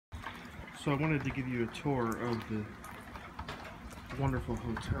So I wanted to give you a tour of the wonderful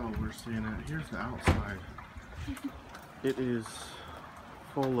hotel we're staying at. Here's the outside. It is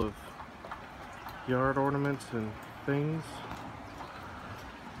full of yard ornaments and things.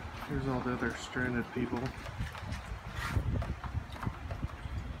 Here's all the other stranded people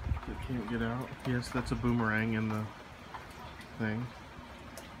that can't get out. Yes, that's a boomerang in the thing.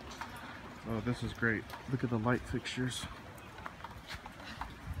 Oh, this is great. Look at the light fixtures.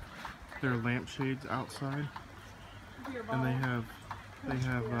 There are lampshades outside, and they have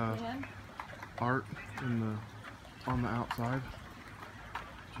art on the outside,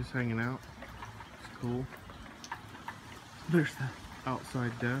 just hanging out. It's cool. There's the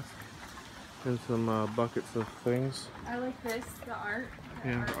outside desk and some buckets of things. I like this, the art.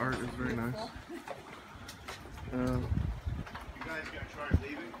 Yeah, the art is very nice. You guys gonna try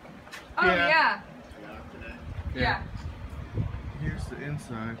leaving? Oh yeah. Yeah. Here's the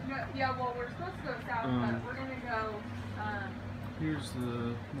inside. Yeah, well we're supposed to go south, but we're gonna go Here's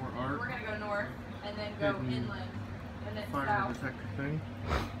the more art. we're gonna go north and then go inland and then Fire south. detector thing.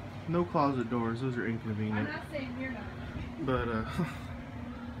 No closet doors, those are I'm inconvenient. not saying you're not. But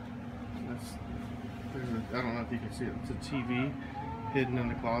I don't know if you can see it. It's a TV hidden in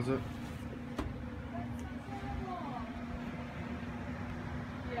the closet.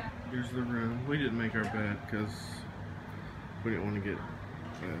 Yeah. Here's the room. We didn't make our bed because we didn't want to get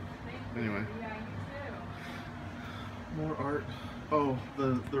anyway. Yeah, you More art. Oh,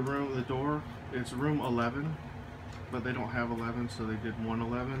 the room, the door, it's room 11, but they don't have 11, so they did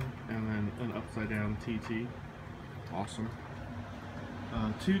 111 and then an upside down TT. Awesome.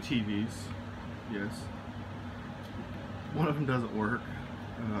 2 TVs, yes. One of them doesn't work.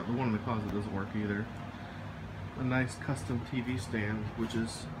 The one in the closet doesn't work either. A nice custom TV stand, which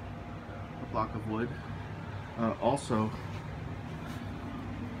is a block of wood. Also,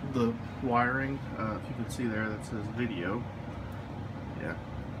 the wiring, if you can see there, that says video. Yeah.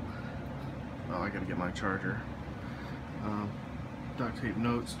 Oh, I gotta get my charger. Duct tape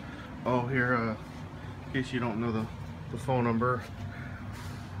notes. Oh, here, in case you don't know the phone number,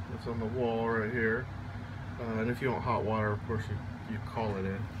 it's on the wall right here. And if you want hot water, of course, you call it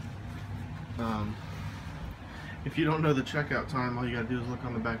in. If you don't know the checkout time, all you gotta do is look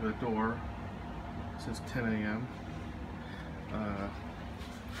on the back of the door. It says 10 a.m.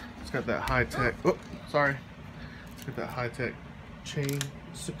 It's got that high-tech, oh, sorry. It's got that high-tech chain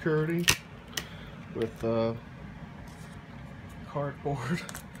security with cardboard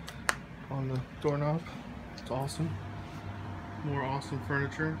on the doorknob. It's awesome. More awesome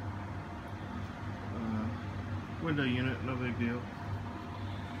furniture. Window unit, no big deal.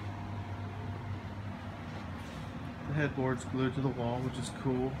 The headboard's glued to the wall, which is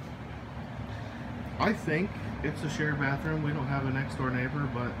cool. I think it's a shared bathroom. We don't have a next door neighbor,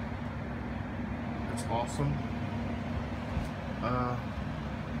 but it's awesome.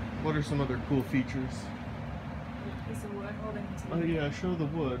 What are some other cool features? Piece of wood holding the TV. Oh yeah, show the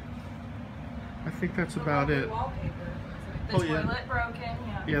wood. I think that's about it. Wallpaper. The Oh, yeah. toilet broken,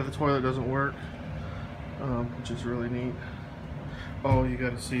 yeah. Yeah, the toilet doesn't work, which is really neat. Oh, you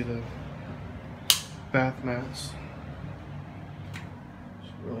got to see the bath mats.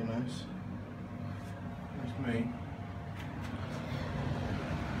 It's really nice. There's me.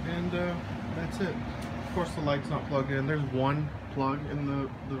 And that's it. Of course, the light's not plugged in. There's one plug in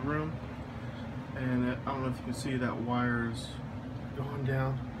the room, and I don't know if you can see that wire's going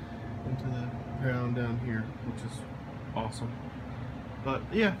down into the ground down here, which is awesome. But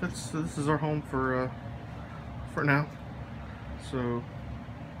yeah, this is our home for now. So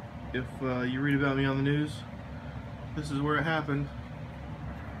if you read about me on the news, this is where it happened.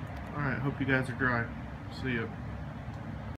 Alright, hope you guys are dry. See ya.